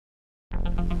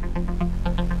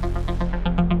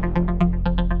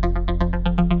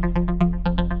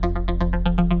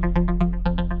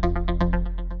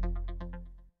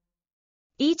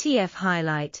ETF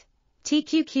highlight,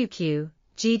 TQQQ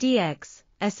GDX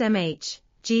SMH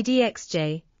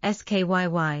GDXJ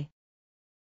SKYY.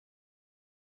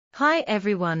 Hi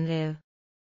everyone.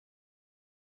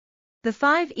 The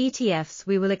 5 ETFs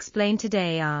we will explain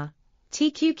today are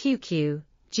TQQQ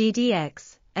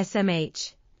GDX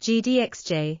SMH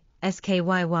GDXJ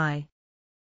SKYY.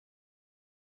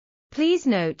 Please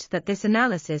note that this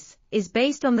analysis is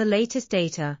based on the latest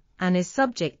data and is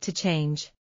subject to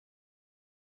change.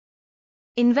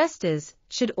 Investors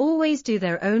should always do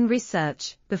their own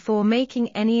research before making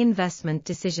any investment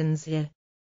decisions.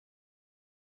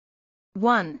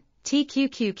 1.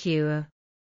 TQQQ.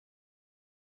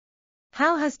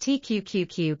 How has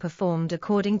TQQQ performed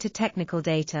according to technical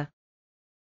data?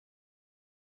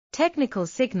 Technical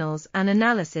signals and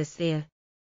analysis.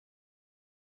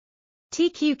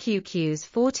 TQQQ's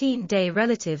 14-day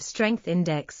Relative Strength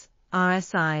Index,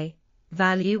 RSI,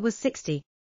 value was 60.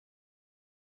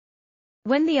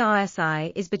 When the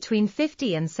RSI is between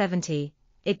 50 and 70,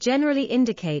 it generally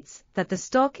indicates that the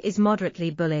stock is moderately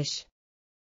bullish.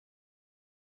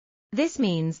 This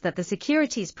means that the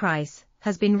security's price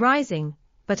has been rising,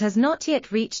 but has not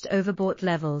yet reached overbought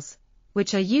levels,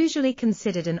 which are usually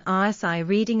considered an RSI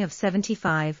reading of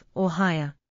 75 or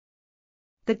higher.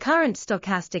 The current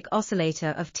stochastic oscillator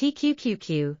of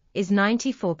TQQQ is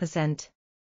 94%.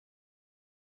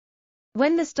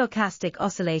 When the stochastic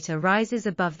oscillator rises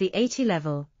above the 80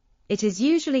 level, it is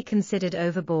usually considered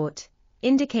overbought,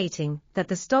 indicating that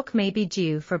the stock may be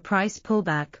due for a price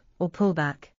pullback or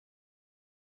pullback.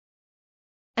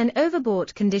 An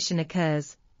overbought condition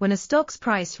occurs when a stock's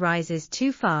price rises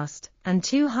too fast and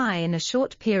too high in a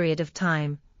short period of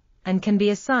time, and can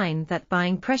be a sign that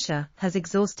buying pressure has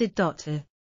exhausted.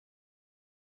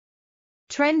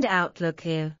 Trend outlook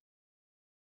here.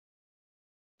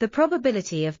 The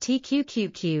probability of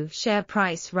TQQQ share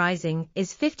price rising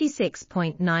is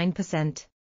 56.9%.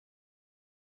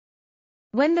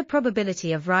 When the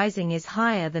probability of rising is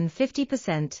higher than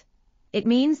 50%, it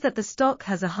means that the stock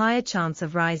has a higher chance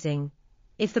of rising.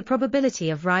 If the probability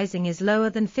of rising is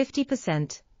lower than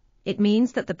 50%, it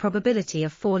means that the probability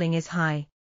of falling is high.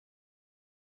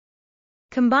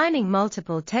 Combining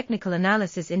multiple technical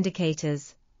analysis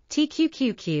indicators,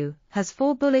 TQQQ has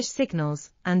 4 bullish signals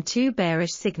and 2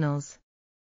 bearish signals.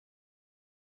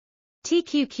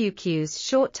 TQQQ's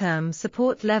short-term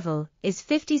support level is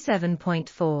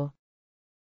 57.4.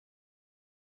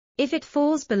 If it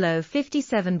falls below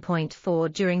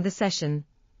 57.4 during the session,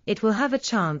 it will have a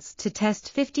chance to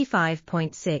test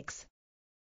 55.6.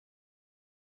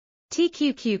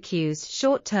 TQQQ's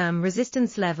short-term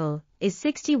resistance level is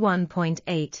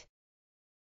 61.8.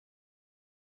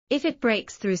 If it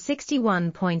breaks through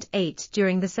 61.8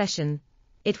 during the session,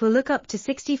 it will look up to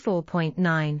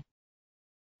 64.9.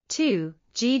 2.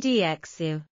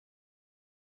 GDX.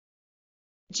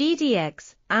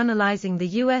 GDX, analyzing the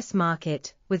US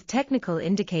market with technical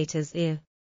indicators.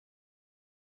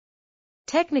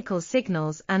 Technical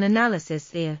signals and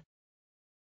analysis.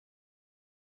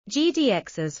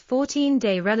 GDX's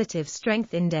 14-day Relative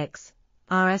Strength Index,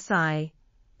 RSI,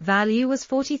 value was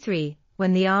 43.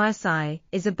 When the RSI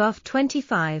is above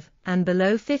 25 and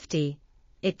below 50,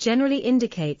 it generally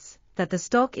indicates that the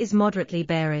stock is moderately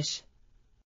bearish.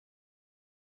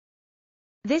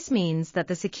 This means that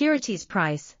the security's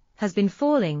price has been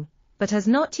falling but has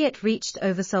not yet reached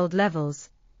oversold levels,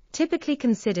 typically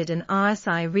considered an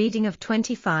RSI reading of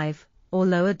 25 or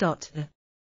lower.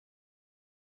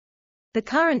 The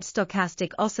current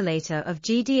stochastic oscillator of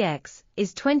GDX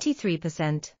is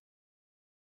 23%.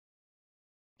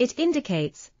 It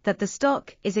indicates that the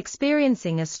stock is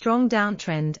experiencing a strong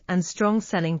downtrend and strong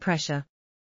selling pressure.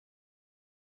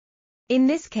 In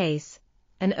this case,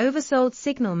 an oversold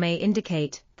signal may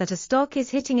indicate that a stock is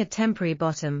hitting a temporary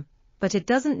bottom, but it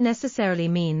doesn't necessarily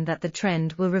mean that the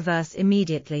trend will reverse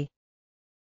immediately.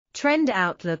 Trend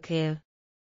outlook here.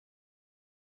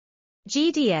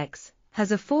 GDX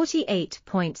has a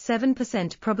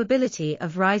 48.7% probability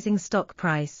of rising stock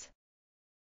price.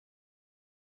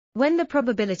 When the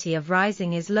probability of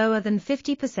rising is lower than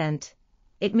 50%,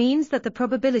 it means that the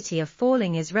probability of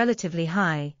falling is relatively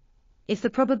high. If the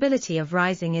probability of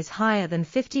rising is higher than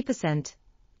 50%,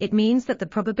 it means that the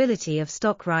probability of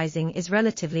stock rising is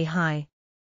relatively high.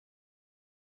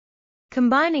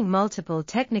 Combining multiple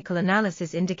technical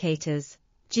analysis indicators,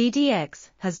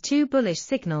 GDX has 2 bullish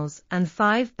signals and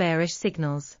 5 bearish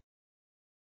signals.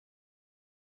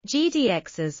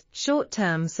 GDX's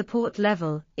short-term support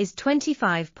level is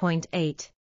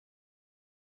 25.8.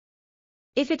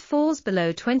 If it falls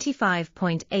below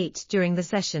 25.8 during the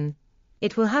session,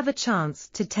 it will have a chance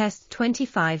to test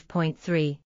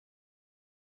 25.3.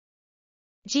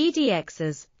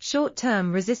 GDX's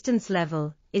short-term resistance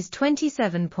level is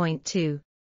 27.2.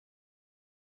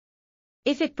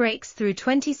 If it breaks through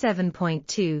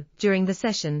 27.2 during the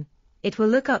session, it will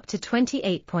look up to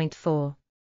 28.4.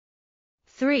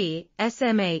 3.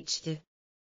 SMH.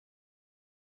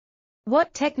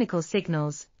 What technical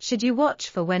signals should you watch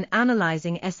for when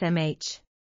analyzing SMH?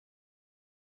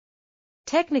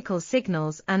 Technical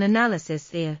signals and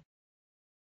analysis here.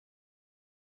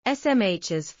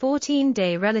 SMH's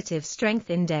 14-day relative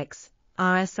strength index,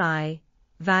 RSI,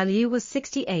 value was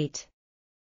 68.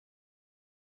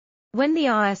 When the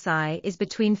RSI is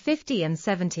between 50 and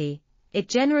 70, it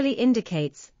generally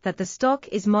indicates that the stock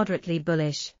is moderately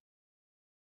bullish.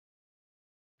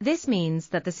 This means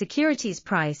that the security's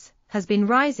price has been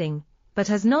rising, but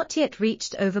has not yet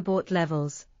reached overbought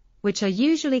levels, which are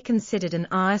usually considered an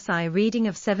RSI reading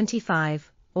of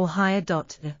 75 or higher.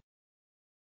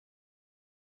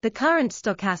 The current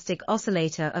stochastic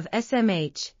oscillator of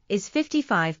SMH is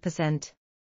 55%.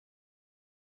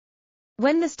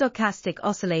 When the stochastic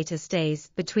oscillator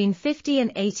stays between 50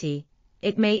 and 80,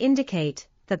 it may indicate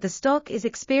that the stock is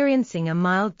experiencing a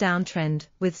mild downtrend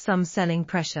with some selling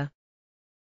pressure.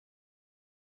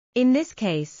 In this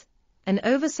case, an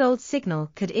oversold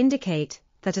signal could indicate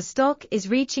that a stock is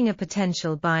reaching a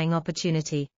potential buying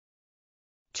opportunity.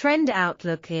 Trend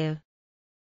outlook here.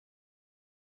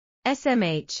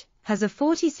 SMH has a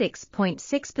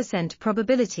 46.6%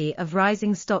 probability of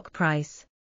rising stock price.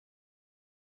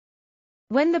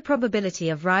 When the probability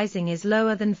of rising is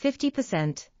lower than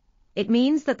 50%, it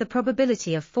means that the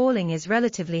probability of falling is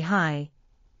relatively high.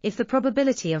 If the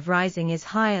probability of rising is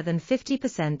higher than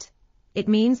 50%, it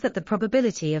means that the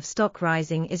probability of stock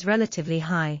rising is relatively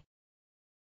high.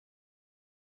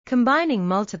 Combining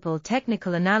multiple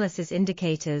technical analysis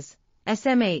indicators,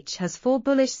 SMH has 4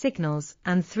 bullish signals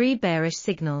and 3 bearish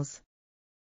signals.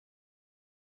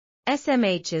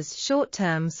 SMH's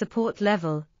short-term support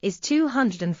level is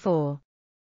 204.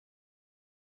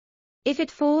 If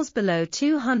it falls below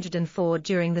 204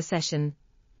 during the session,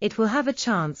 it will have a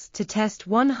chance to test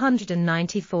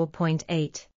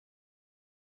 194.8.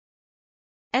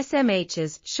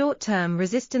 SMH's short-term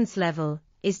resistance level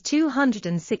is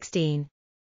 216.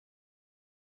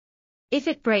 If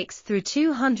it breaks through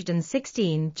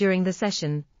 216 during the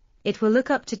session, it will look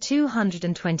up to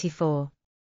 224.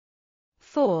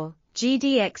 4.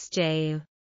 GDXJ.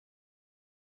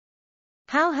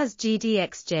 How has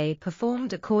GDXJ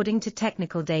performed according to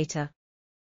technical data?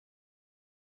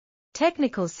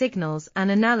 Technical signals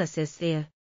and analysis here.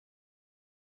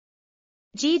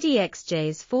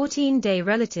 GDXJ's 14-day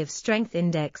relative strength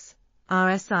index,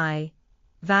 RSI,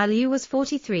 value was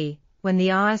 43. When the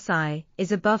RSI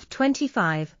is above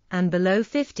 25 and below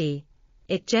 50,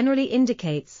 it generally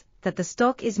indicates that the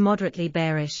stock is moderately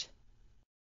bearish.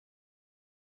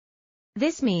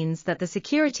 This means that the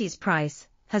security's price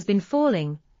has been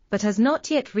falling, but has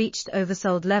not yet reached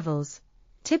oversold levels,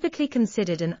 typically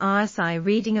considered an RSI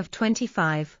reading of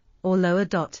 25 or lower.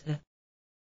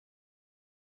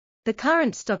 The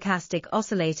current stochastic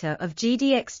oscillator of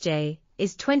GDXJ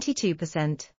is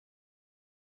 22%.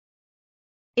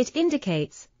 It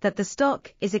indicates that the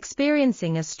stock is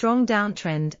experiencing a strong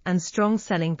downtrend and strong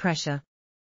selling pressure.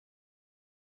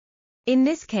 In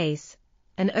this case,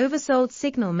 an oversold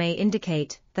signal may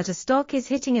indicate that a stock is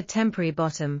hitting a temporary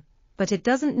bottom, but it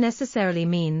doesn't necessarily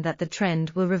mean that the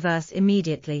trend will reverse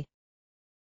immediately.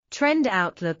 Trend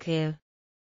outlook here.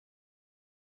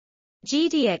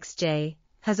 GDXJ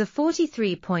has a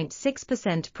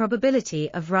 43.6% probability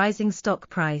of rising stock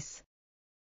price.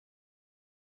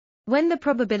 When the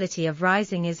probability of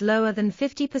rising is lower than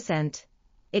 50%,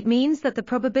 it means that the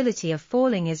probability of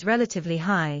falling is relatively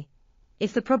high.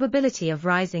 If the probability of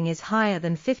rising is higher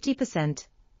than 50%,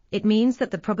 it means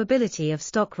that the probability of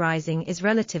stock rising is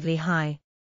relatively high.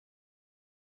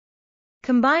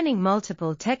 Combining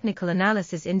multiple technical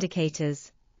analysis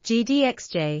indicators,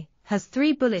 GDXJ has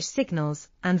 3 bullish signals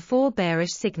and 4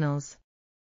 bearish signals.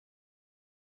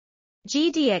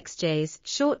 GDXJ's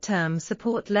short-term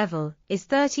support level is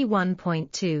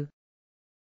 31.2.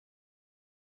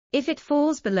 If it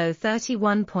falls below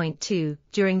 31.2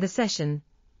 during the session,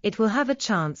 it will have a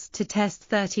chance to test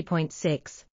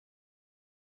 30.6.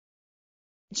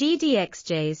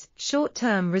 GDXJ's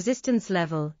short-term resistance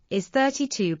level is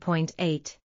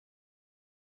 32.8.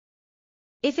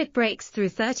 If it breaks through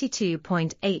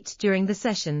 32.8 during the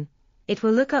session, it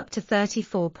will look up to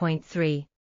 34.3.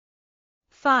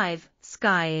 5.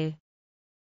 SKYY.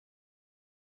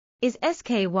 Is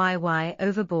SKYY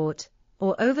overbought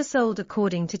or oversold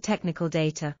according to technical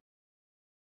data?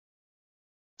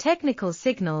 Technical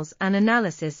signals and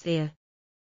analysis here.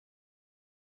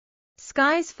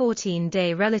 SKYY's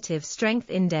 14-day Relative Strength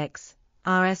Index,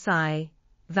 RSI,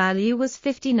 value was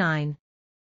 59.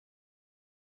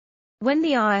 When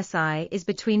the RSI is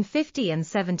between 50 and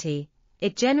 70,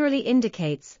 it generally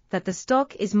indicates that the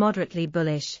stock is moderately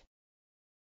bullish.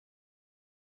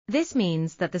 This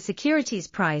means that the security's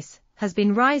price has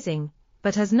been rising,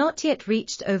 but has not yet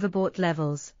reached overbought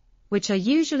levels, which are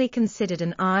usually considered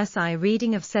an RSI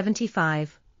reading of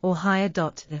 75 or higher.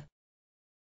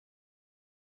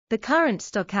 The current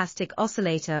stochastic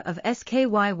oscillator of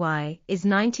SKYY is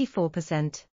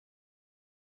 94%.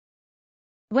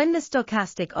 When the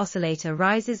stochastic oscillator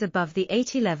rises above the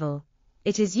 80 level,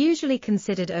 it is usually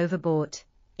considered overbought,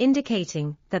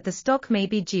 indicating that the stock may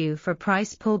be due for a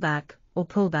price pullback or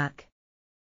pullback.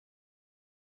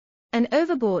 An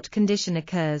overbought condition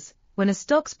occurs when a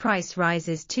stock's price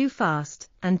rises too fast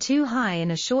and too high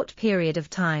in a short period of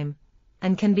time,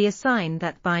 and can be a sign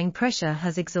that buying pressure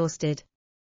has exhausted.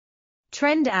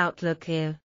 Trend outlook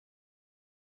here.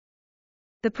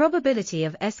 The probability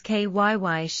of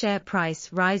SKYY share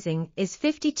price rising is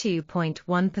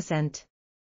 52.1%.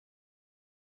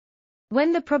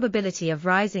 When the probability of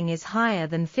rising is higher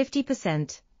than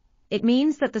 50%, it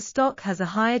means that the stock has a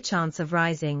higher chance of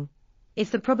rising.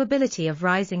 If the probability of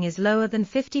rising is lower than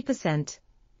 50%,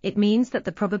 it means that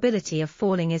the probability of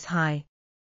falling is high.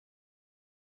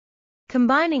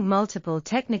 Combining multiple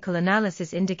technical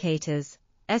analysis indicators,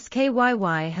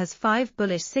 SKYY has 5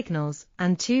 bullish signals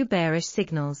and 2 bearish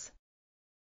signals.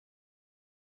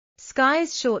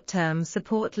 SKYY's short-term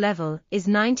support level is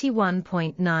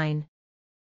 91.9.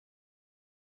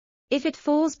 If it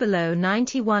falls below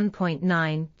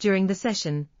 91.9 during the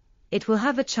session, it will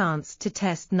have a chance to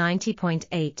test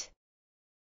 90.8.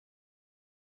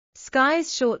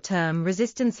 SKYY's short-term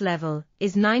resistance level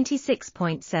is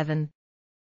 96.7.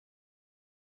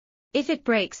 If it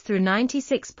breaks through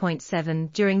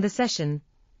 96.7 during the session,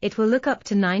 it will look up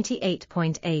to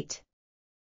 98.8.